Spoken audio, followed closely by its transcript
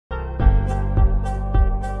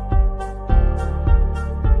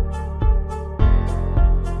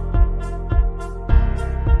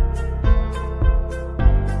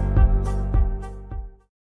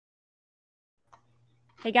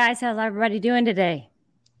Hey guys, how's everybody doing today?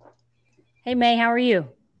 Hey May, how are you?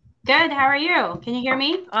 Good. How are you? Can you hear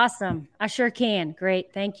me? Awesome. I sure can.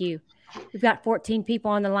 Great. Thank you. We've got 14 people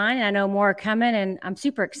on the line, and I know more are coming, and I'm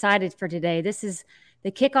super excited for today. This is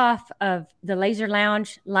the kickoff of the Laser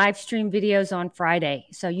Lounge live stream videos on Friday.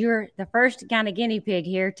 So you're the first kind of guinea pig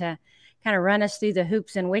here to kind of run us through the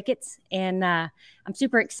hoops and wickets, and I'm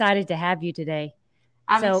super excited to have you today.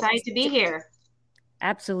 I'm So excited to be here.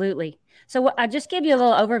 Absolutely. So I'll just give you a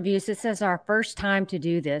little overview. Since this is our first time to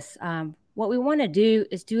do this, what we want to do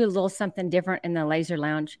is do a little something different in the Laser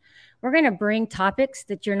Lounge. We're going to bring topics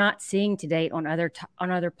that you're not seeing to date on other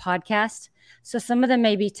podcasts. So some of them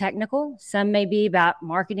may be technical, some may be about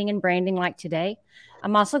marketing and branding, like today.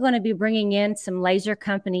 I'm also going to be bringing in some laser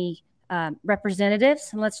company representatives,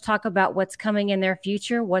 and let's talk about what's coming in their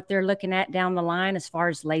future, what they're looking at down the line as far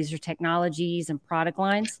as laser technologies and product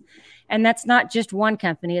lines. And that's not just one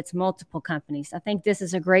company, it's multiple companies. I think this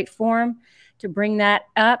is a great forum to bring that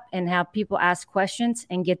up and have people ask questions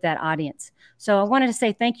and get that audience. So I wanted to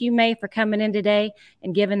say thank you, May, for coming in today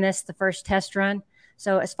and giving this the first test run.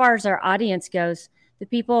 So as far as our audience goes, the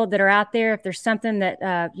people that are out there, if there's something that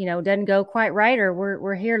doesn't go quite right, or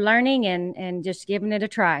we're here learning and just giving it a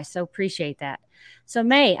try. So appreciate that. So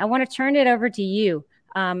May, I want to turn it over to you.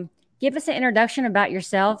 Give us an introduction about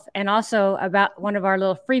yourself and also about one of our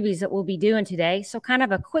little freebies that we'll be doing today. So kind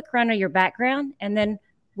of a quick run of your background, and then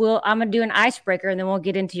I'm going to do an icebreaker, and then we'll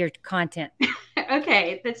get into your content.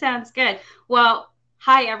 Okay, that sounds good. Well,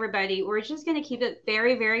 hi everybody. We're just going to keep it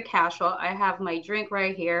very, very casual. I have my drink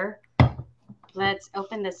right here. Let's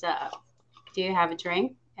open this up. Do you have a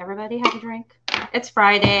drink? Everybody have a drink? It's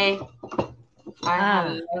Friday. I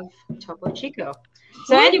have Topo Chico.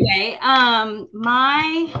 So anyway, I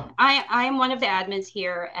am one of the admins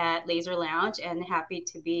here at Laser Lounge, and happy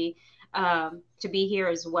to be here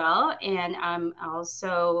as well. And I'm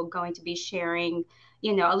also going to be sharing,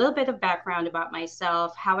 a little bit of background about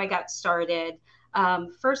myself, how I got started.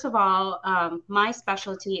 First of all, my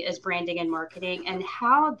specialty is branding and marketing, and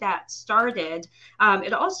how that started.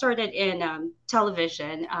 It all started in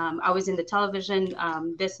television. I was in the television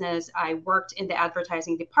business. I worked in the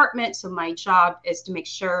advertising department. So my job is to make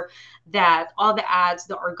sure that all the ads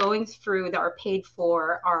that are going through, that are paid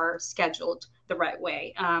for, are scheduled the right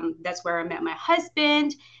way. That's where I met my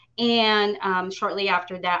husband. And shortly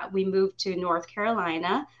after that, we moved to North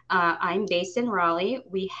Carolina. I'm based in Raleigh.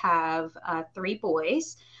 We have 3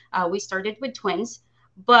 boys. We started with twins.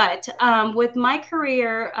 But with my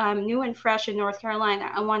career new and fresh in North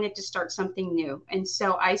Carolina, I wanted to start something new. And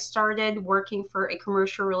so I started working for a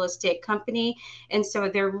commercial real estate company. And so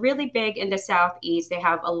they're really big in the Southeast. They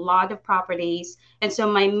have a lot of properties. And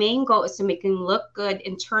so my main goal is to make them look good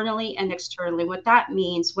internally and externally. What that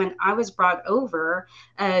means, when I was brought over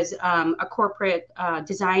as a corporate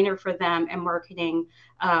designer for them and marketing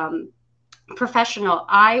professional,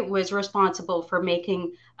 I was responsible for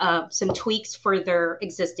making some tweaks for their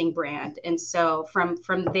existing brand. And so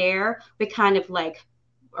from there, we kind of like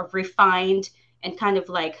refined and kind of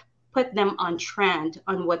like put them on trend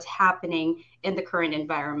on what's happening in the current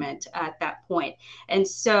environment at that point. And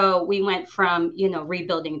so we went from,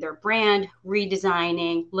 rebuilding their brand,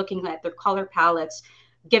 redesigning, looking at their color palettes,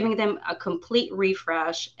 giving them a complete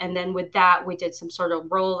refresh. And then with that, we did some sort of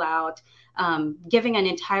rollout, giving an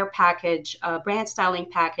entire package, a brand styling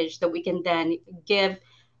package that we can then give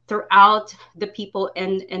throughout the people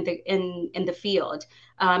in the field.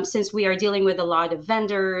 Since we are dealing with a lot of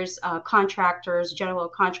vendors, contractors, general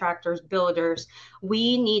contractors, builders,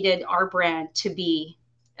 we needed our brand to be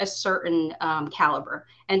a certain caliber.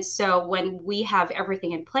 And so when we have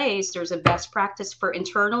everything in place, there's a best practice for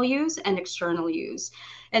internal use and external use.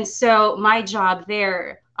 And so my job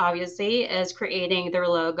there, obviously, is creating their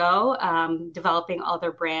logo, developing all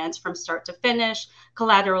their brands from start to finish,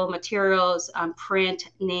 collateral materials, print,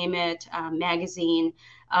 name it, magazine,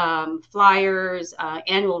 flyers,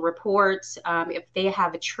 annual reports. If they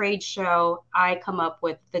have a trade show, I come up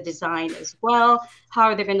with the design as well. How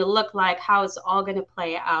are they going to look like? How it's all going to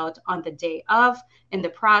play out on the day of in the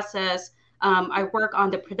process. I work on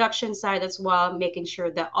the production side as well, making sure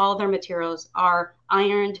that all their materials are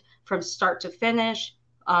ironed from start to finish.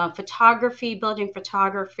 Photography, building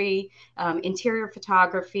photography, interior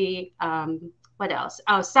photography. What else?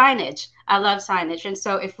 Oh, signage. I love signage. And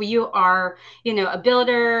so if you are, a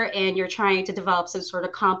builder and you're trying to develop some sort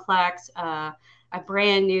of complex, a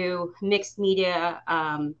brand new mixed media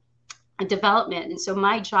development. And so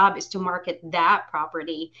my job is to market that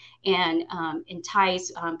property and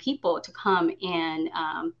entice people to come and,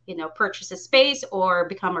 purchase a space or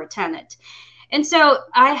become our tenant. And so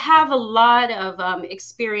I have a lot of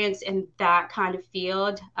experience in that kind of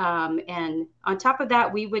field. And on top of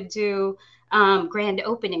that, we would do grand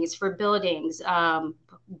openings for buildings,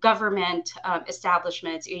 government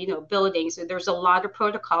establishments, buildings. So there's a lot of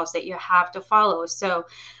protocols that you have to follow. So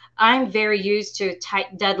I'm very used to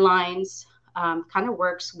tight deadlines. Kind of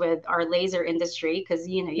works with our laser industry because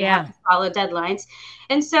you have Yeah. to follow deadlines,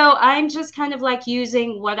 and so I'm just kind of like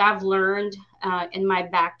using what I've learned in my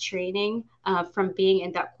back training from being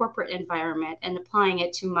in that corporate environment and applying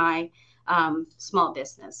it to my small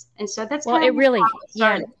business. And so that's Well, kind of it how really, it yeah,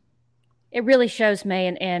 started. it really shows, May.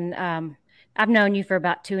 And I've known you for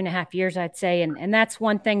about 2.5 years, I'd say. And that's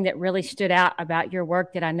one thing that really stood out about your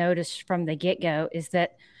work that I noticed from the get go is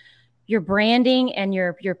that your branding and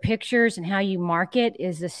your pictures and how you market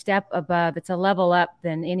is a step above. It's a level up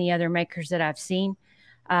than any other makers that I've seen.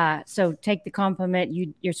 So take the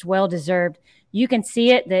compliment. It's well deserved. You can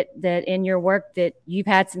see it that in your work that you've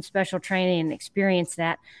had some special training and experience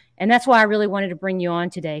that, and that's why I really wanted to bring you on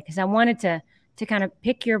today because I wanted to kind of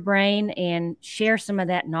pick your brain and share some of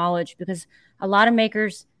that knowledge because a lot of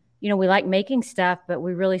makers, we like making stuff, but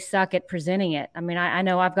we really suck at presenting it. I mean, I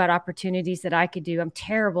know I've got opportunities that I could do. I'm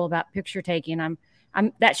terrible about picture taking. I'm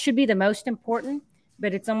that should be the most important,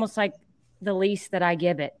 but it's almost like the least that I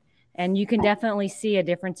give it. And you can definitely see a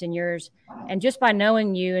difference in yours. And just by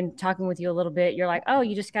knowing you and talking with you a little bit, you're like, oh,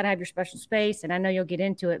 you just got to have your special space. And I know you'll get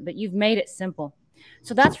into it, but you've made it simple.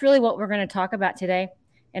 So that's really what we're going to talk about today.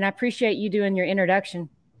 And I appreciate you doing your introduction.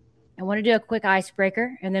 I want to do a quick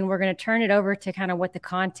icebreaker, and then we're going to turn it over to kind of what the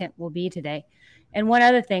content will be today. And one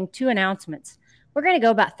other thing, 2 announcements. We're going to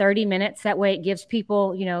go about 30 minutes. That way it gives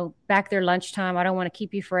people, back their lunchtime. I don't want to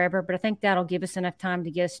keep you forever, but I think that'll give us enough time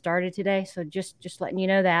to get us started today. So just letting you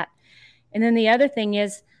know that. And then the other thing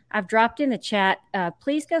is I've dropped in the chat.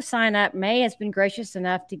 Please go sign up. May has been gracious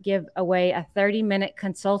enough to give away a 30-minute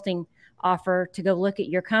consulting offer to go look at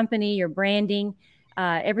your company, your branding,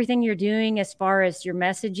 everything you're doing as far as your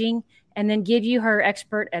messaging, and then give you her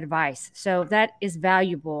expert advice. So that is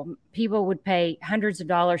valuable. People would pay hundreds of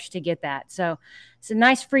dollars to get that. So it's a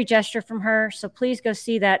nice free gesture from her. So please go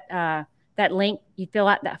see that link. You fill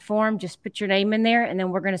out that form, just put your name in there, and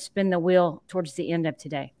then we're going to spin the wheel towards the end of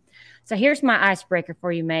today. So here's my icebreaker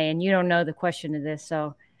for you, May, and you don't know the question of this,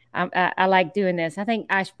 so I like doing this. I think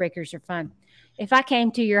icebreakers are fun. If I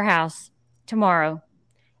came to your house tomorrow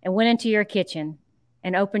and went into your kitchen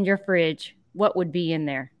and opened your fridge, what would be in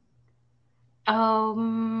there? I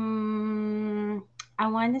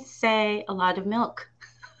want to say a lot of milk.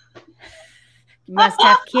 You must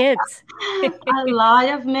have kids. A lot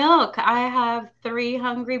of milk. I have three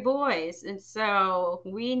hungry boys, and so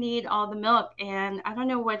we need all the milk. And I don't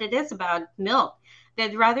know what it is about milk.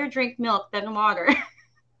 They'd rather drink milk than water.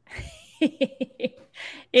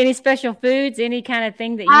 Any special foods? Any kind of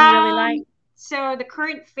thing that you really like? Um, so the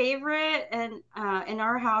current favorite and in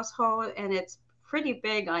our household, and it's pretty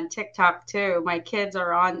big on TikTok too. My kids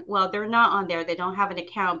are on, well, they're not on there. They don't have an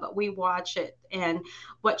account, but we watch it. And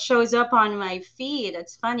what shows up on my feed,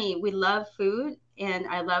 it's funny. We love food and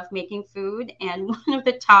I love making food. And one of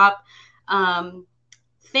the top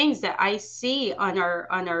things that I see on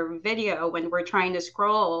our video when we're trying to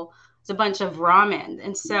scroll is a bunch of ramen.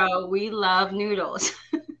 And so we love noodles.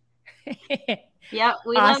 Yep,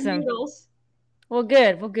 we love Awesome. noodles. Well,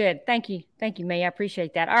 good. Well, good. Thank you. Thank you, May. I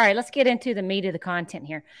appreciate that. All right, let's get into the meat of the content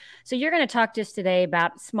here. So you're going to talk to us today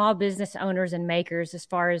about small business owners and makers as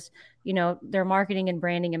far as, their marketing and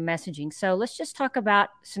branding and messaging. So let's just talk about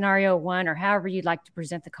scenario one or however you'd like to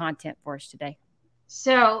present the content for us today.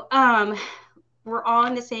 So, we're all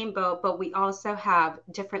in the same boat, but we also have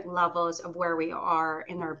different levels of where we are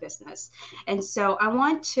in our business. And so I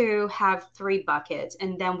want to have three buckets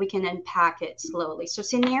and then we can unpack it slowly. So,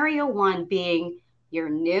 scenario one being you're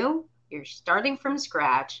new, you're starting from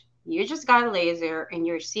scratch, you just got a laser and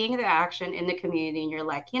you're seeing the action in the community and you're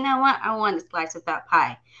like, you know what? I want a slice of that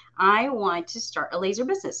pie. I want to start a laser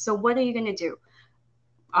business. So, what are you going to do?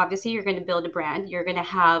 Obviously, you're going to build a brand, you're going to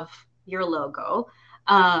have your logo.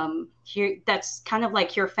 That's kind of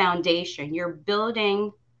like your foundation. You're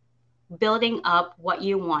building up what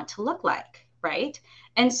you want to look like, right?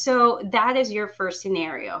 And so that is your first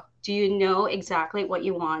scenario. Do you know exactly what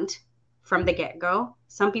you want from the get-go?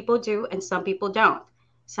 Some people do and some people don't.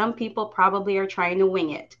 Some people probably are trying to wing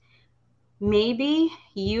it. Maybe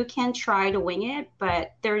you can try to wing it,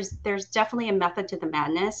 but there's definitely a method to the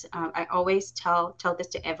madness. I always tell this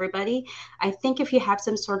to everybody. I think if you have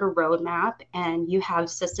some sort of roadmap and you have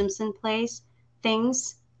systems in place,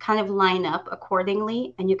 things kind of line up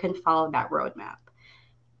accordingly and you can follow that roadmap.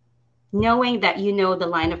 Knowing that you know the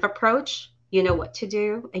line of approach, you know what to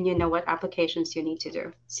do, and you know what applications you need to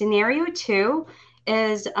do. Scenario two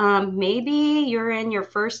is maybe you're in your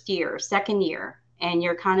first year, second year, and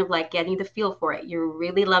you're kind of like getting the feel for it. You're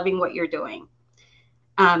really loving what you're doing.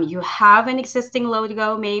 You have an existing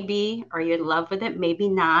logo, maybe, or you're in love with it, maybe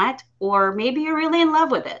not, or maybe you're really in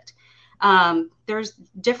love with it. There's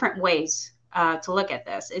different ways to look at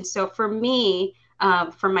this. And so for me,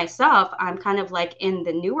 for myself, I'm kind of like in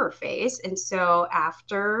the newer phase. And so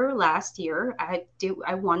after last year,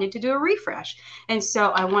 I wanted to do a refresh. And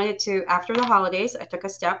so I wanted to, after the holidays, I took a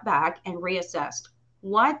step back and reassessed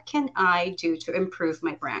what can I do to improve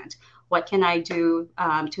my brand? What can I do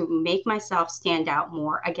to make myself stand out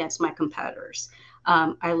more against my competitors?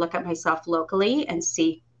 I look at myself locally and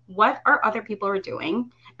see what are other people are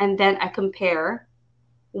doing, and then I compare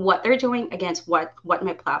what they're doing against what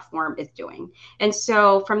my platform is doing. And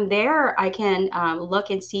so from there, I can look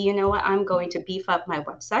and see, you know what, I'm going to beef up my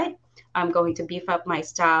website. I'm going to beef up my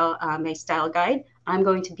style guide. I'm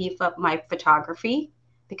going to beef up my photography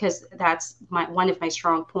because that's one of my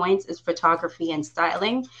strong points is photography and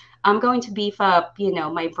styling. I'm going to beef up,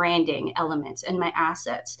 my branding elements and my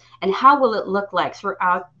assets. And how will it look like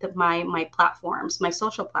throughout my platforms, my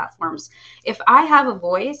social platforms? If I have a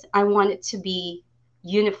voice, I want it to be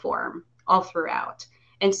uniform all throughout.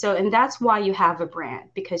 And that's why you have a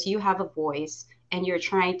brand, because you have a voice and you're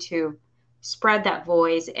trying to spread that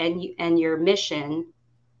voice and your mission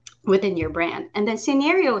within your brand. And then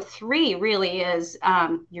scenario three really is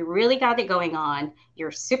you really got it going on.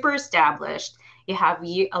 You're super established. You have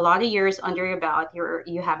a lot of years under your belt.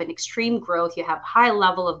 You have an extreme growth. You have high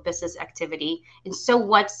level of business activity. And so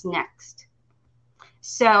what's next?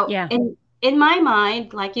 So Yeah. in my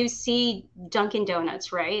mind, like you see Dunkin'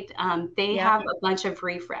 Donuts, right? They Yeah. have a bunch of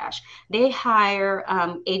refresh. They hire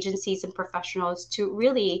agencies and professionals to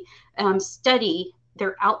really study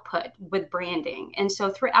their output with branding. And so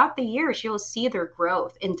throughout the years, you'll see their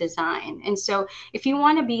growth in design. And so if you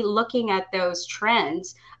want to be looking at those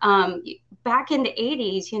trends, back in the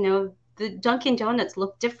 80s, the Dunkin' Donuts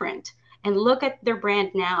looked different. And look at their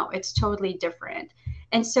brand now, it's totally different.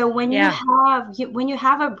 And so Yeah. when you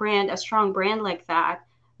have a brand, a strong brand like that,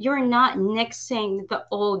 you're not nixing the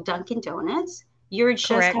old Dunkin' Donuts. You're just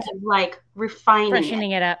kind Correct. of like refining it.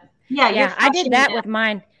 Freshening it up. Yeah, you're Yeah, I did freshening that it up. with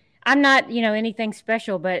mine. I'm not, anything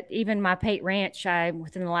special, but even my Pate Ranch,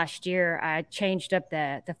 within the last year, I changed up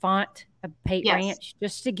the font of Pate Yes. Ranch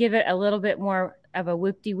just to give it a little bit more of a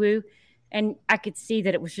whoop de woo. And I could see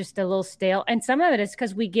that it was just a little stale. And some of it is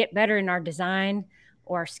because we get better in our design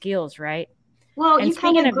or our skills, right? Well, And you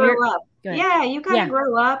kind speaking of of your, grow up. good. Yeah, you kind of Yeah.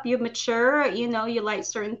 grow up, you mature, you like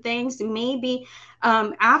certain things. Maybe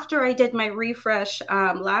after I did my refresh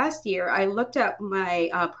last year, I looked at my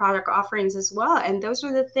product offerings as well. And those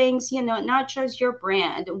are the things, not just your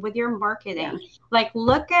brand, with your Yeah. marketing. Like,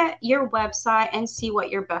 look at your website and see what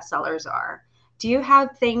your bestsellers are. Do you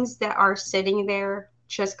have things that are sitting there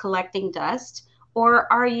just collecting dust?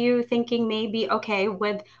 Or are you thinking maybe, okay,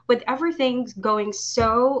 with everything going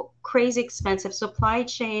so crazy expensive, supply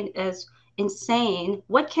chain is insane.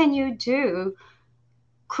 What can you do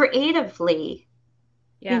creatively,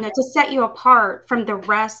 Yeah. to set you apart from the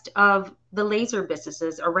rest of the laser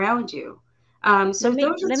businesses around you? Let So me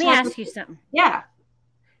those are let me type of, ask you something. yeah.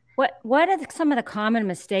 What are some of the common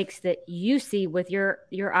mistakes that you see with your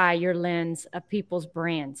eye, your lens of people's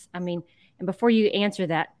brands? I mean, and before you answer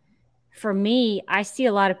that, for me, I see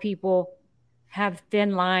a lot of people have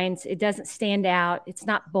thin lines. It doesn't stand out. It's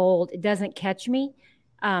not bold. It doesn't catch me.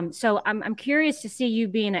 So I'm curious to see, you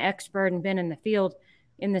being an expert and been in the field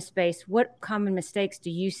in this space. What common mistakes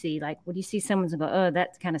do you see? Like, when you see someone's go, oh,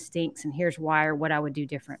 that kind of stinks, and here's why, or what I would do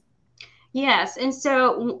different. Yes, and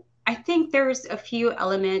so I think there's a few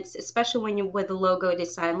elements, especially when you with the logo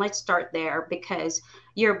design. Let's start there because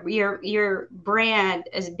your brand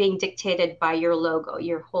is being dictated by your logo,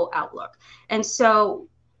 your whole outlook. And so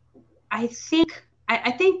I think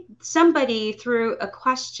somebody threw a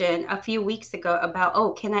question a few weeks ago about,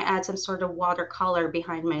 oh, can I add some sort of watercolor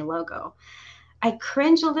behind my logo? I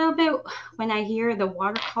cringe a little bit when I hear the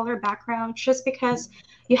watercolor background, just because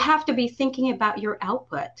you have to be thinking about your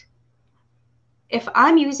output. If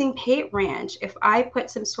I'm using paint ranch, if I put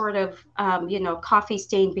some sort of coffee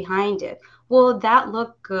stain behind it, will that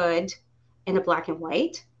look good in a black and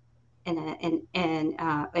white and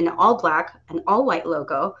an all black and all white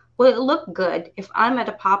logo? Will it look good if I'm at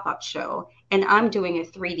a pop-up show and I'm doing a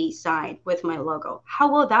 3D sign with my logo?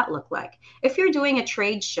 How will that look like? If you're doing a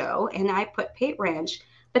trade show and I put paint ranch,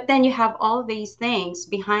 but then you have all these things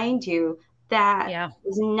behind you that Yeah.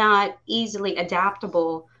 is not easily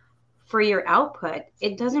adaptable for your output,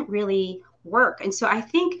 it doesn't really work. And so I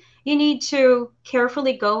think you need to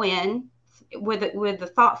carefully go in with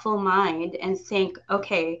a thoughtful mind and think,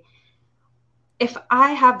 okay, if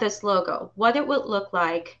I have this logo, what it would look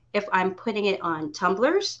like if I'm putting it on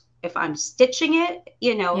tumblers, if I'm stitching it,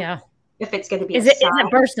 Yeah. if it's going to be a Is it sign.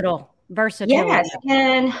 versatile? Yes, Versatility.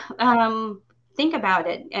 and think about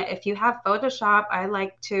it. If you have Photoshop, I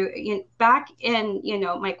like to, back in,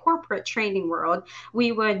 my corporate training world,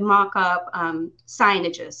 we would mock up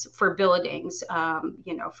signages for buildings.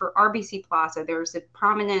 For RBC Plaza, there's a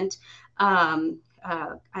prominent, I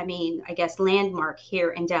guess, landmark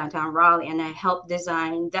here in downtown Raleigh, and I helped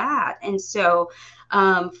design that. And so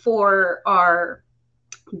for our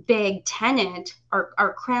big tenant,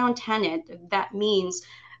 our crown tenant, that means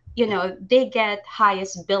they get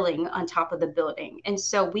highest billing on top of the building. And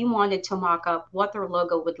so we wanted to mock up what their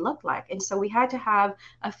logo would look like. And so we had to have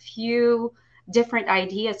a few different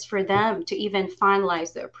ideas for them to even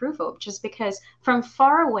finalize the approval, just because from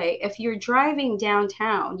far away, if you're driving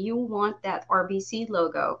downtown, you want that RBC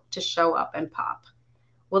logo to show up and pop.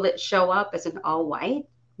 Will it show up as an all white?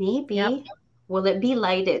 Yep. Maybe. Will it be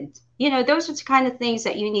lighted? Those are the kind of things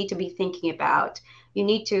that you need to be thinking about. You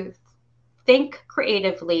need to think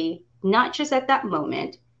creatively, not just at that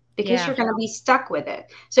moment, because Yeah. you're going to be stuck with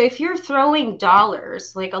it. So if you're throwing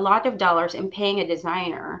dollars, like a lot of dollars, and paying a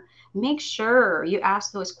designer, make sure you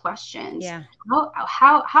ask those questions. Yeah.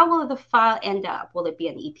 How will the file end up? Will it be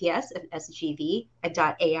an EPS, an SGV, a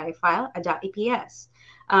 .ai file, a .eps?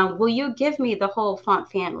 Will you give me the whole font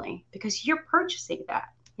family? Because you're purchasing that.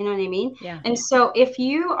 You know what I mean? Yeah. And so if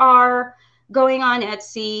you are going on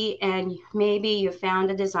Etsy and maybe you found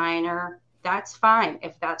a designer, that's fine.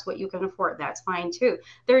 If that's what you can afford, that's fine too.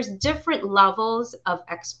 There's different levels of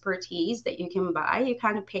expertise that you can buy. You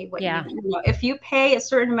kind of pay what Yeah. if you pay a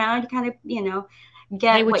certain amount, you kind of, Pay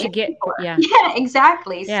get what what you you pay get. for. Yeah. Yeah,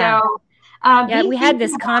 exactly. Yeah. So Yeah, be we had thinking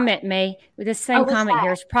this about, comment, May. This oh, same what's comment here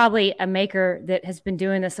that? is probably a maker that has been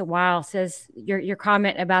doing this a while. Says your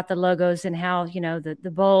comment about the logos and how the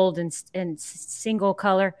bold and single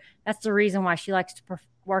color. That's the reason why she likes to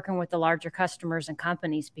working with the larger customers and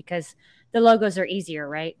companies, because the logos are easier,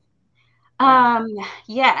 right? Yeah, Um,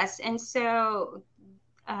 yes. And so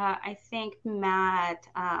I think Matt,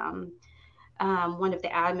 one of the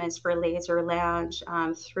admins for Laser Lounge,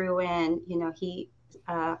 threw in, he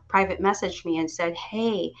private messaged me and said,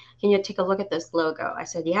 "Hey, can you take a look at this logo?" I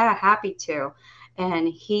said, "Yeah, happy to." And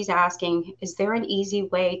he's asking, "Is there an easy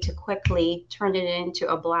way to quickly turn it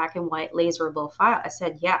into a black and white laserable file?" I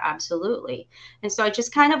said, "Yeah, absolutely." And so I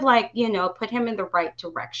just kind of like, put him in the right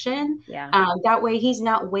direction. yeah, That way he's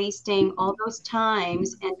not wasting all those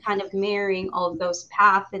times and kind of marrying all of those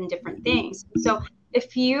paths and different things. So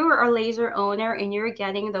if you are a laser owner and you're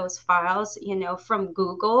getting those files, from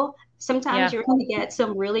Google, sometimes yeah. you're going to get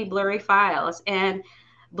some really blurry files, and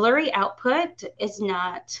blurry output is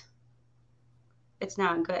not, it's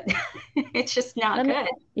not good. It's just not Let me.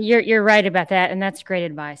 good. You're right about that, and that's great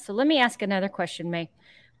advice. So let me ask another question, May.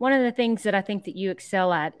 One of the things that I think that you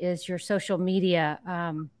excel at is your social media.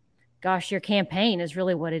 Gosh, your campaign is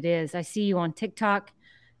really what it is. I see you on TikTok,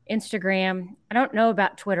 Instagram. I don't know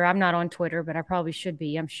about Twitter. I'm not on Twitter, but I probably should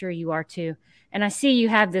be. I'm sure you are too. And I see you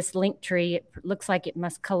have this link tree. It looks like it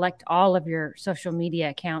must collect all of your social media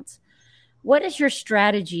accounts. What is your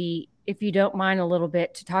strategy, if you don't mind a little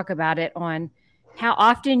bit, to talk about it on how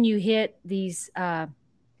often you hit these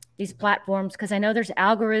platforms? Because I know there's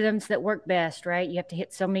algorithms that work best, right? You have to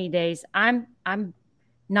hit so many days. I'm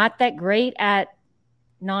not that great at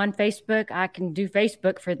non-Facebook. I can do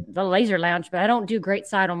Facebook for the Laser Lounge, but I don't do great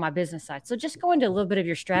side on my business side. So just go into a little bit of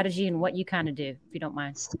your strategy and what you kind of do, if you don't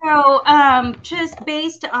mind. So, just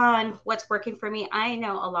based on what's working for me, I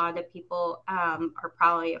know a lot of people are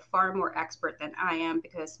probably far more expert than I am,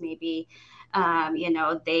 because maybe,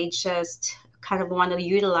 they just kind of want to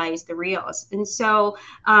utilize the reels. And so,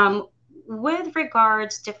 with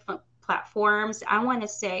regards to different platforms, I want to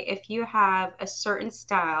say if you have a certain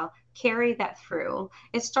style, carry that through.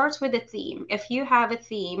 It starts with a theme. If you have a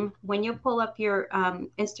theme, when you pull up your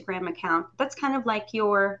Instagram account, that's kind of like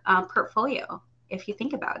your portfolio, if you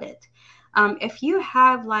think about it. If you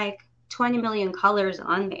have like 20 million colors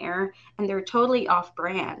on there and they're totally off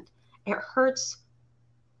brand, it hurts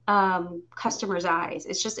customers' eyes.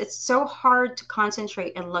 It's so hard to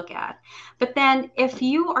concentrate and look at. But then if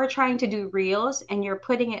you are trying to do reels and you're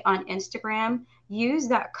putting it on Instagram, use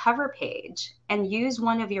that cover page and use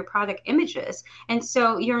one of your product images. And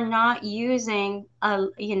so you're not using a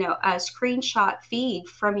screenshot feed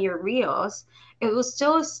from your reels. It will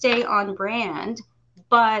still stay on brand,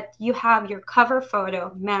 but you have your cover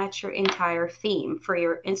photo match your entire theme for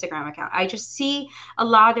your Instagram account. I just see a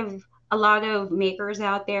lot of a lot of makers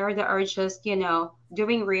out there that are just,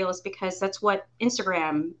 doing reels because that's what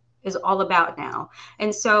Instagram is all about now.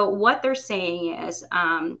 And so what they're saying is,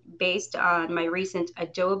 based on my recent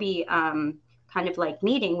Adobe kind of like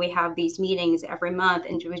meeting, we have these meetings every month,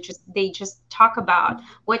 and they just talk about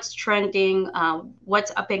what's trending,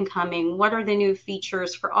 what's up and coming, what are the new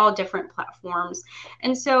features for all different platforms.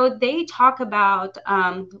 And so they talk about,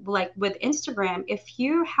 like with Instagram, if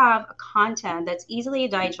you have a content that's easily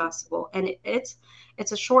digestible and it's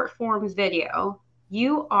a short form video,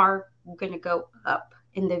 you are going to go up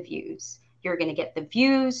in the views. You're going to get the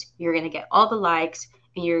views, you're going to get all the likes,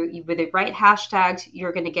 and with the right hashtags,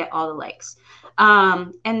 you're going to get all the likes.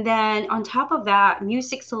 And then on top of that,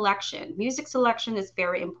 music selection. Music selection is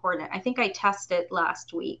very important. I think I tested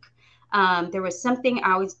last week. There was something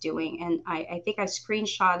I was doing, and I think I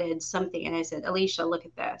screenshotted something, and I said, Alicia, look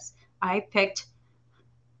at this. I picked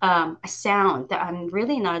a sound that I'm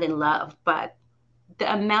really not in love, but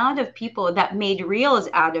the amount of people that made reels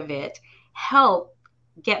out of it helped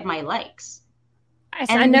get my likes.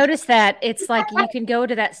 I noticed that it's like you can go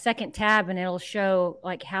to that second tab and it'll show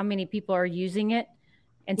like how many people are using it.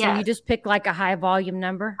 And so you just pick like a high volume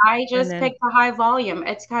number. I just picked a high volume.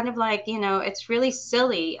 It's kind of like, it's really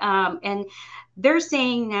silly. And they're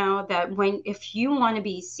saying now that if you want to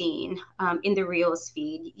be seen in the Reels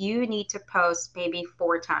feed, you need to post maybe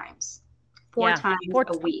four times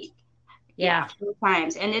a week. Yeah, 4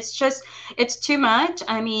 times. And it's too much.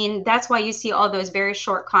 I mean, that's why you see all those very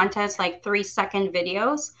short contents, like 3-second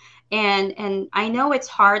videos. And I know it's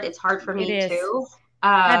hard. It's hard for me too.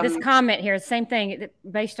 I had this comment here. Same thing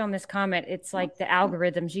based on this comment. It's like the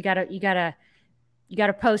algorithms. You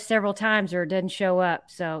gotta post several times or it doesn't show up.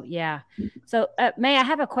 So yeah. So Mae, I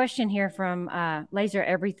have a question here from Laser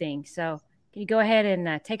Everything. So can you go ahead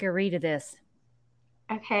and take a read of this?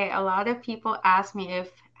 Okay, a lot of people ask me if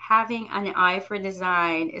having an eye for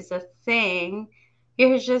design is a thing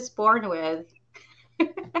you're just born with,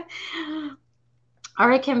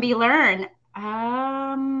 or it can be learned.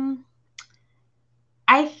 I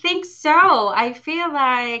think so. I feel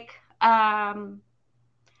like,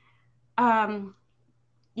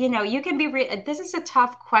 you can be. This is a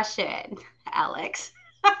tough question, Alex.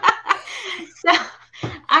 So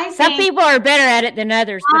some people are better at it than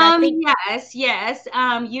others, but I think yes.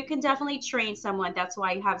 You can definitely train someone. That's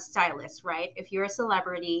why you have stylists, right? If you're a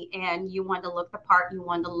celebrity and you want to look the part, you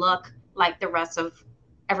want to look like the rest of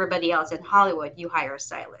everybody else in Hollywood, you hire a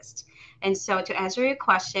stylist. And so to answer your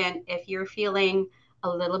question, if you're feeling a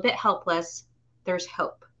little bit helpless, there's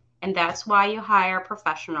hope. And that's why you hire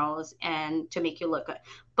professionals and to make you look good.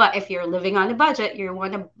 But if you're living on a budget, you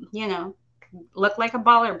want to, look like a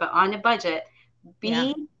baller, but on a budget,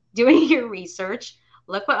 doing your research,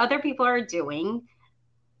 look what other people are doing.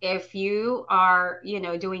 If you are,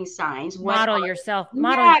 doing signs, model yourself,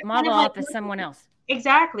 model off as someone else.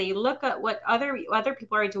 Exactly. Look at what other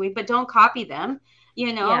people are doing, but don't copy them. Put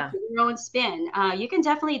your own spin. You can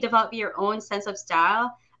definitely develop your own sense of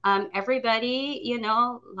style. Everybody,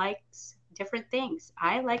 likes different things.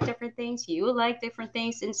 I like different things. You like different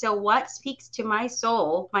things. And so what speaks to my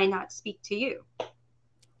soul might not speak to you.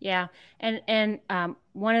 Yeah. And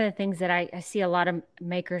one of the things that I see a lot of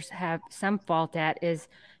makers have some fault at is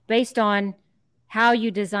based on how you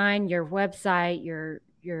design your website, your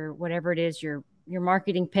whatever it is, your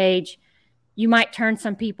marketing page, you might turn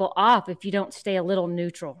some people off if you don't stay a little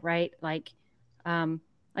neutral, right? Like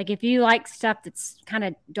if you like stuff that's kind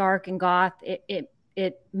of dark and goth, it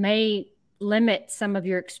may limit some of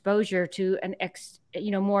your exposure to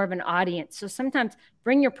more of an audience. So sometimes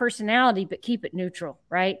bring your personality, but keep it neutral,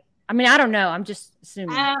 right? I mean, I don't know. I'm just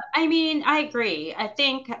assuming. I agree. I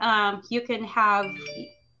think you can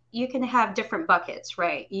have different buckets,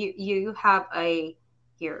 right? You have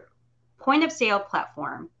your point of sale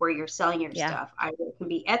platform where you're selling your stuff. Either it can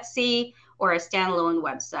be Etsy or a standalone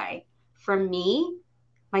website. For me,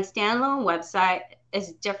 my standalone website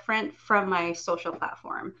is different from my social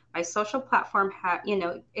platform. My social platform,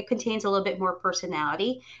 it contains a little bit more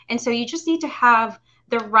personality. And so you just need to have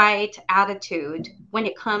the right attitude when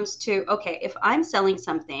it comes to, okay, if I'm selling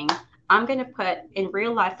something, I'm going to put in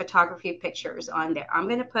real life photography pictures on there. I'm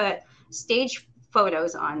going to put stage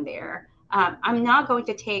photos on there. I'm not going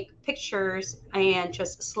to take pictures and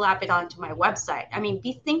just slap it onto my website. I mean,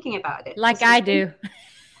 be thinking about it. Like I do.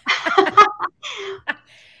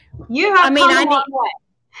 You have come a long way.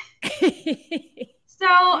 So,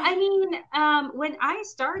 when I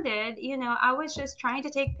started, I was just trying to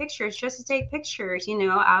take pictures, just to take pictures.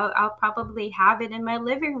 I'll probably have it in my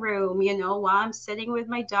living room, while I'm sitting with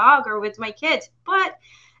my dog or with my kids. But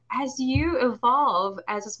as you evolve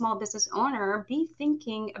as a small business owner, be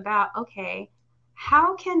thinking about, okay,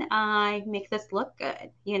 how can I make this look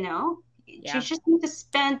good? You Yeah. just need to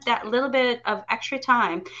spend that little bit of extra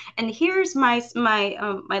time. And here's my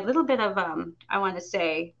little bit of I want to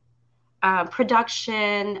say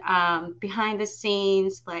production, behind the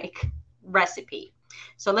scenes, like recipe.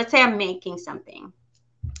 So let's say I'm making something.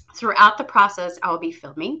 Throughout the process, I'll be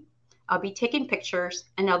filming, I'll be taking pictures,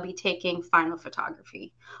 and I'll be taking final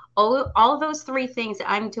photography. All of those three things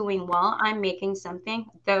that I'm doing while I'm making something,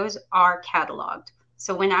 those are cataloged.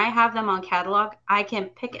 So when I have them on catalog, I can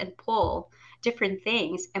pick and pull different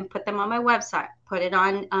things and put them on my website, put it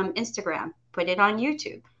on Instagram, put it on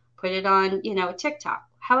YouTube, put it on, TikTok,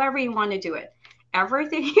 however you want to do it.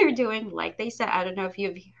 Everything you're doing, like they said, I don't know if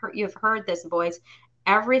you've heard this voice,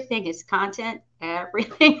 everything is content.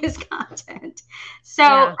 Everything is content. So,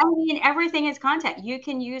 Yeah. I mean, everything is content. You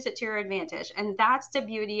can use it to your advantage. And that's the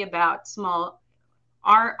beauty about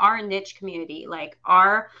our niche community, like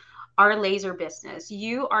our laser business.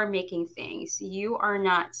 You are making things. You are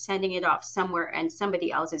not sending it off somewhere and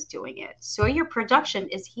somebody else is doing it. So your production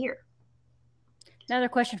is here. Another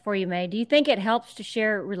question for you, May. Do you think it helps to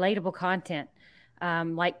share relatable content,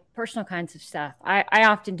 like personal kinds of stuff? I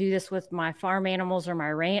often do this with my farm animals or my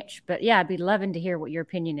ranch, but yeah, I'd be loving to hear what your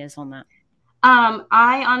opinion is on that.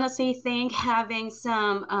 I honestly think having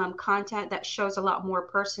some content that shows a lot more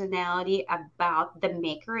personality about the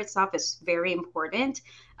maker itself is very important.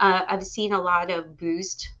 I've seen a lot of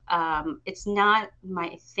boost. It's not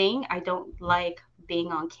my thing. I don't like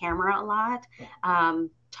being on camera a lot.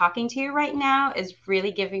 Talking to you right now is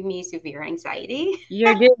really giving me severe anxiety.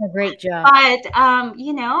 You're doing a great job. But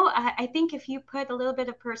I think if you put a little bit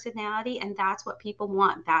of personality, and that's what people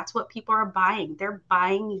want, that's what people are buying. They're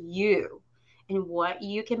buying you and what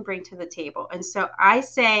you can bring to the table. And so I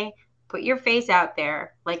say, put your face out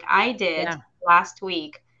there, like I did Yeah. last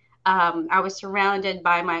week. I was surrounded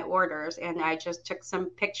by my orders, and I just took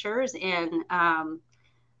some pictures, and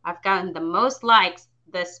I've gotten the most likes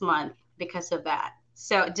this month because of that.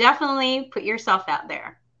 So definitely put yourself out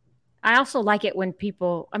there. I also like it when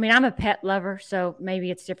people, I mean, I'm a pet lover, so maybe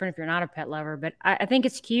it's different if you're not a pet lover, but I think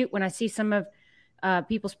it's cute when I see some of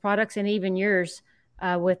people's products and even yours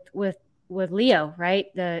with Leo, right?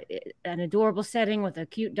 An adorable setting with a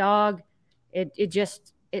cute dog. It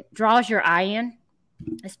just it draws your eye in,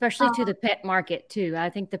 especially to Um, the pet market too. I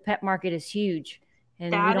think the pet market is huge,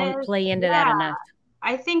 and we that don't is, play into that yeah. enough.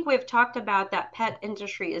 I think we've talked about that pet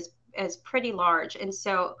industry is pretty large. And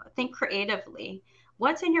so think creatively.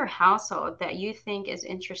 What's in your household that you think is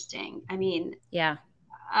interesting? I mean, Yeah,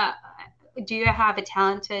 uh, do you have a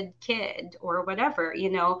talented kid or whatever?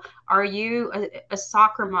 Are you a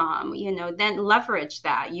soccer mom? Then leverage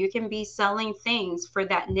that. You can be selling things for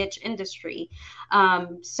that niche industry.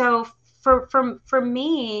 So for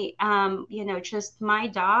me, just my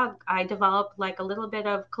dog, I developed like a little bit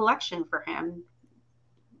of collection for him,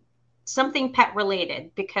 something pet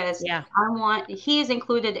related, because yeah, he is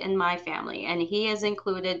included in my family, and he is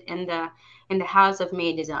included in the house of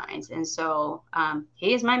May Designs, and so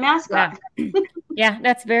he is my yeah. mascot. Yeah,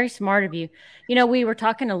 that's very smart of you. We were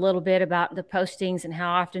talking a little bit about the postings and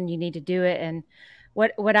how often you need to do it. And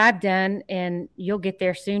what I've done, and you'll get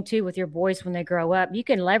there soon too with your boys when they grow up, you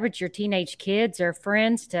can leverage your teenage kids or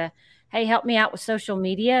friends to, hey, help me out with social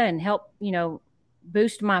media and help,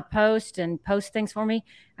 boost my post and post things for me.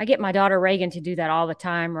 I get my daughter Reagan to do that all the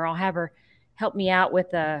time, or I'll have her help me out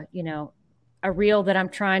with a reel that I'm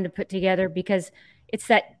trying to put together because it's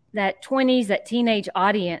that 20s, that teenage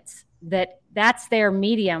audience that's their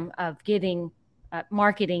medium of getting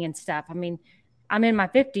marketing and stuff. I mean, I'm in my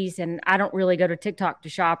 50s and I don't really go to TikTok to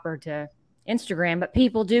shop or to Instagram, but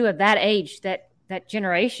people do of that age, that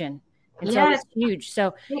generation. And so Yes, it's huge.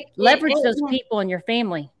 So leverage those it people in your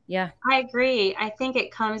family. Yeah. I agree. I think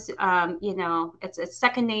it comes, it's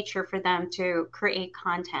second nature for them to create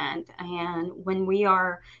content. And when we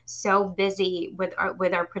are so busy with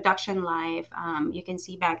our production life, you can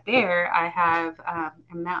see back there, I have a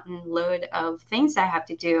mountain load of things I have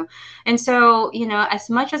to do. And so, as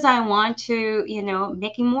much as I want to,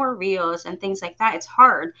 making more reels and things like that, it's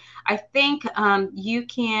hard. I think you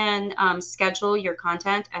can schedule your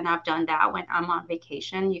content, and I've done that when I'm on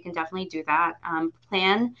vacation. You can definitely do that.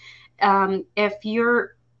 Plan, if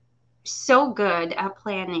you're so good at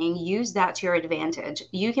planning, use that to your advantage.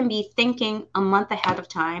 You can be thinking a month ahead of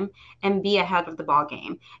time and be ahead of the ball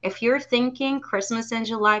game. If you're thinking Christmas in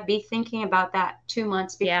July, be thinking about that 2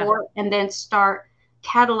 months Yeah. before, and then start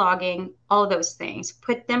cataloging all those things.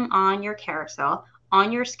 Put them on your carousel,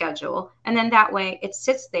 on your schedule, and then that way it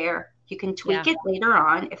sits there. You can tweak Yeah. it later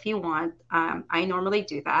on if you want. I normally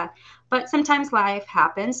do that, but sometimes life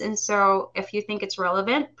happens. And so if you think it's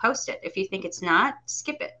relevant, post it. If you think it's not,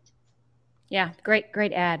 skip it. Yeah,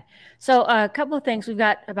 great ad. So a couple of things. We've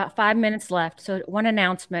got about 5 minutes left. So one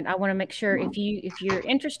announcement. I want to make sure if you're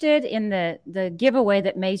interested in the giveaway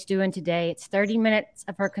that Mae's doing today, it's 30 minutes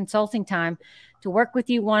of her consulting time to work with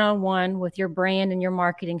you one-on-one with your brand and your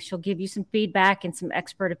marketing. She'll give you some feedback and some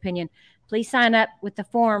expert opinion. Please sign up with the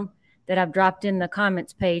form that I've dropped in the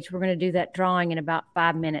comments page. We're going to do that drawing in about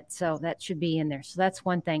 5 minutes. So that should be in there. So that's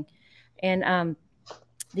one thing. And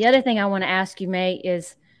the other thing I want to ask you, Mae,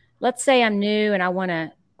 is let's say I'm new and I want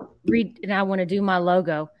to read and I want to do my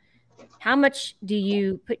logo. How much do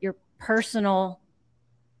you put your personal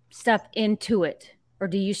stuff into it? Or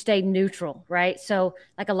do you stay neutral, right? So,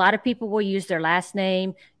 like a lot of people will use their last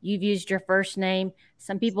name. You've used your first name.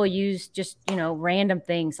 Some people use just, random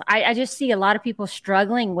things. I just see a lot of people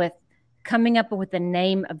struggling with coming up with the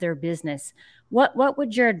name of their business. What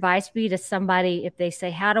would your advice be to somebody if they say,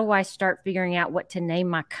 how do I start figuring out what to name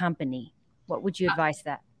my company? What would you advise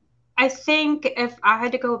that? I think if I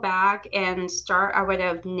had to go back and start, I would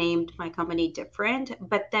have named my company different.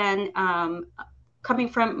 But then, coming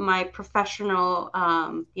from my professional,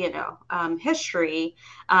 history,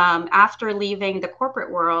 after leaving the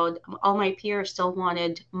corporate world, all my peers still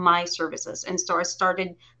wanted my services, and so I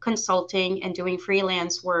started consulting and doing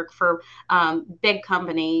freelance work for big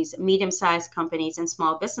companies, medium-sized companies, and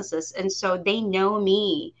small businesses, and so they know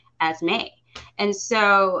me as Mae. And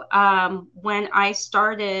so when I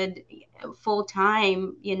started full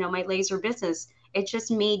time, my laser business, it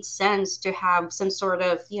just made sense to have some sort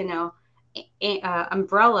of,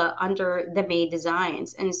 umbrella under the Mae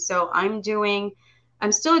Designs. And so I'm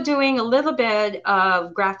still doing a little bit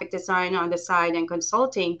of graphic design on the side and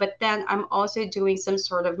consulting, but then I'm also doing some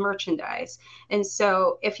sort of merchandise. And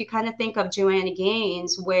so if you kind of think of Joanna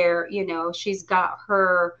Gaines, where, she's got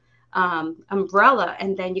her umbrella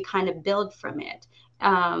and then you kind of build from it.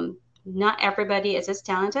 Not everybody is as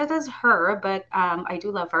talented as her, but I do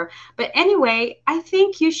love her. But anyway, I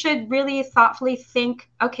think you should really thoughtfully think,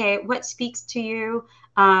 okay, what speaks to you?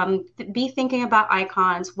 Be thinking about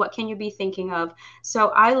icons. What can you be thinking of? So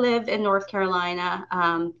I live in North Carolina.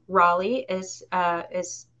 Raleigh is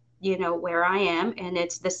where I am, and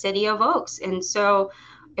it's the city of oaks. And so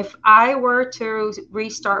if I were to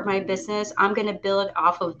restart my business, I'm going to build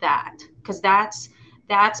off of that, because that's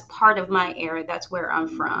part of my area. That's where I'm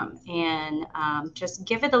from, and just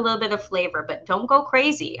give it a little bit of flavor, but don't go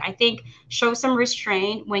crazy. I think show some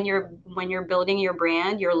restraint when you're building your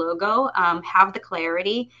brand, your logo. Have the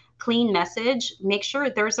clarity, clean message. Make sure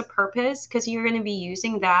there's a purpose, because you're going to be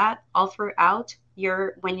using that all throughout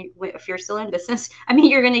if you're still in business. I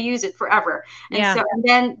mean, you're going to use it forever. And Yeah. so, and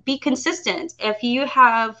then be consistent. If you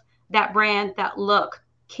have that brand, that look,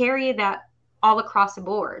 carry that all across the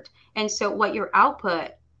board. And so what your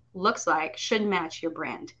output looks like should match your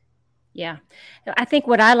brand. Yeah. I think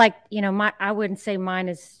what I like, I wouldn't say mine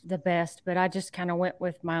is the best, but I just kind of went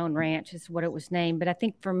with my own ranch is what it was named. But I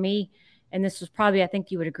think for me, and this was probably, I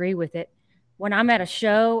think you would agree with it, when I'm at a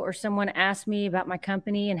show or someone asks me about my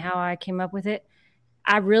company and how I came up with it,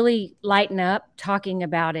 I really lighten up talking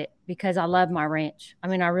about it because I love my ranch. I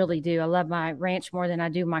mean, I really do. I love my ranch more than I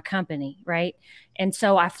do my company, right? And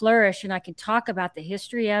so I flourish and I can talk about the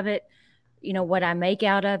history of it, what I make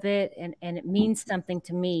out of it, and it means something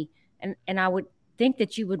to me. And I would think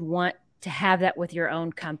that you would want to have that with your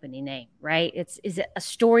own company name, right? Is it a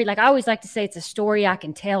story? Like I always like to say, it's a story I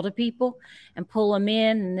can tell to people and pull them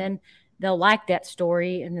in, and then they'll like that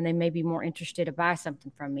story, and then they may be more interested to buy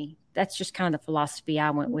something from me. That's just kind of the philosophy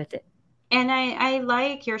I went with it. And I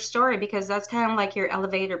like your story, because that's kind of like your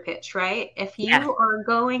elevator pitch, right? If Yeah. you are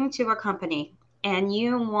going to a company and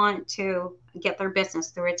you want to get their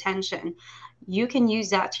business through attention, you can use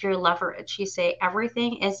that to your leverage. You say,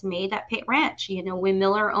 everything is made at Pit Ranch. We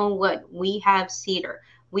mill our own wood. We have cedar.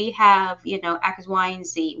 We have, X, Y, and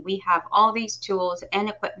Z. We have all these tools and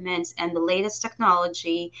equipments and the latest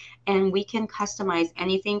technology, and we can customize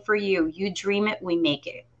anything for you. You dream it, we make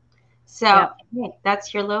it. So Yep. hey,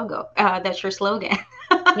 that's your logo. That's your slogan.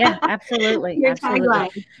 Yeah, absolutely. Your Absolutely.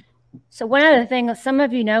 tagline. So one other thing, some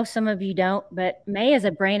of you know, some of you don't, but Mae is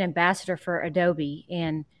a brand ambassador for Adobe,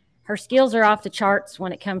 and her skills are off the charts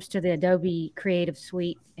when it comes to the Adobe Creative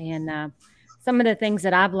Suite. And some of the things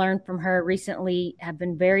that I've learned from her recently have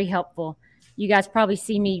been very helpful. You guys probably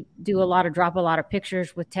see me drop a lot of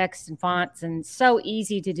pictures with text and fonts, and so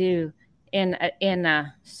easy to do.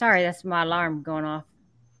 Sorry, that's my alarm going off.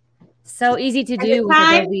 So easy to Is it do with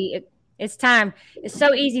time? Adobe It's time. It's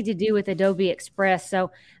so easy to do with Adobe Express.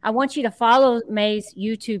 So I want you to follow Mae's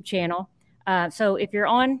YouTube channel. So if you're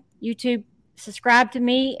on YouTube, subscribe to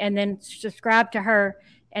me and then subscribe to her.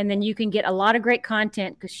 And then you can get a lot of great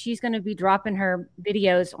content because she's going to be dropping her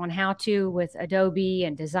videos on how to with Adobe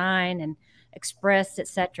and design and Express,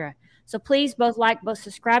 etc. So please both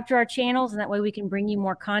subscribe to our channels, and that way we can bring you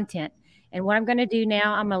more content. And what I'm going to do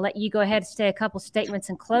now, I'm going to let you go ahead and say a couple statements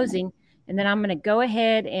in closing, and then I'm going to go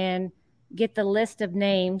ahead and get the list of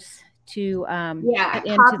names to put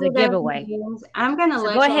into the giveaway. I'm going to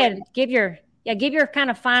go ahead, give your kind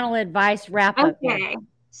of final advice wrap up. Okay.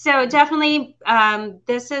 So definitely,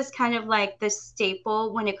 this is kind of like the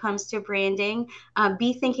staple when it comes to branding.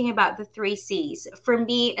 Be thinking about the 3 C's. For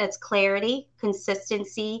me, it's clarity,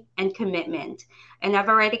 consistency, and commitment. And I've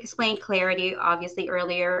already explained clarity, obviously,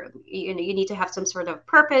 earlier. You need to have some sort of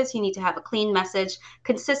purpose. You need to have a clean message.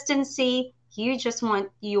 Consistency, you just want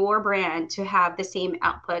your brand to have the same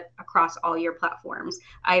output across all your platforms.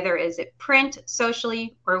 Either is it print,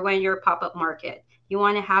 socially, or when you're a pop-up market. You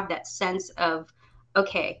want to have that sense of,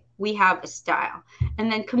 okay, we have a style. And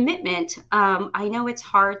then commitment, I know it's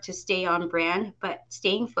hard to stay on brand, but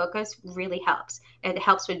staying focused really helps. It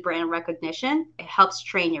helps with brand recognition. It helps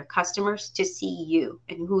train your customers to see you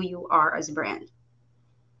and who you are as a brand.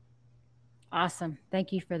 Awesome.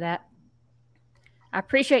 Thank you for that. I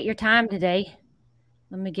appreciate your time today.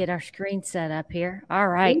 Let me get our screen set up here. All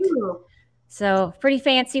right. Ooh. So pretty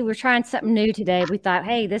fancy. We're trying something new today. We thought,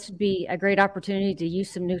 hey, this would be a great opportunity to use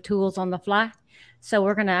some new tools on the fly. So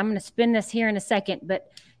I'm going to spin this here in a second. But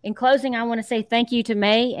in closing, I want to say thank you to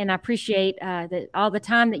Mae, and I appreciate all the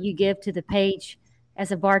time that you give to the page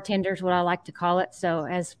as a bartender is what I like to call it. So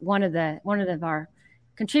as one of our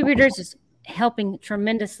contributors is helping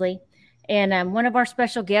tremendously. And one of our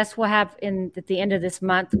special guests we'll have at the end of this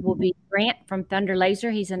month will be Grant from Thunder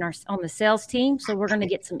Laser. He's on the sales team. So we're going to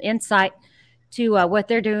get some insight to what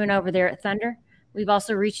they're doing over there at Thunder. We've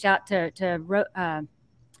also reached out to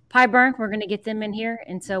Pyburn. We're going to get them in here.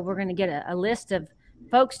 And so we're going to get a list of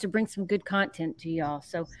folks to bring some good content to y'all.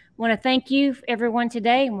 So I want to thank you, everyone,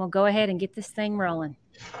 today, and we'll go ahead and get this thing rolling.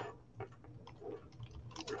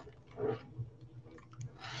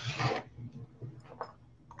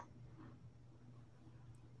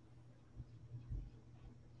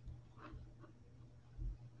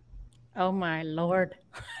 Oh, my Lord.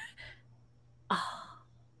 Oh.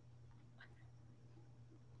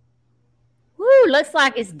 Woo, looks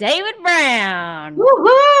like it's David Brown.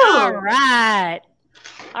 Woo-hoo! All right.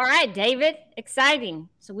 All right, David. Exciting.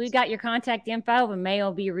 So we got your contact info, and Mae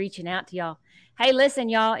will be reaching out to y'all. Hey, listen,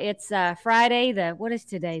 y'all, it's Friday. What is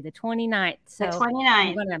today? The 29th. So the 29th.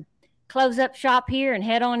 I'm going to close up shop here and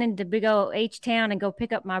head on into big old H-Town and go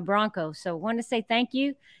pick up my Bronco. So I want to say thank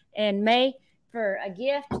you. And Mae, for a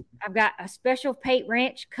gift, I've got a special Pate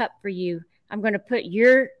Ranch cup for you. I'm going to put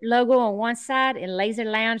your logo on one side and Laser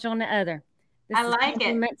Lounge on the other. I like it.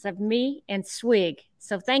 Compliments of me and Swig.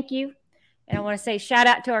 So thank you. And I want to say shout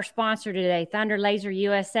out to our sponsor today, Thunder Laser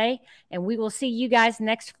USA. And we will see you guys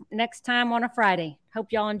next time on a Friday.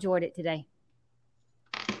 Hope y'all enjoyed it today.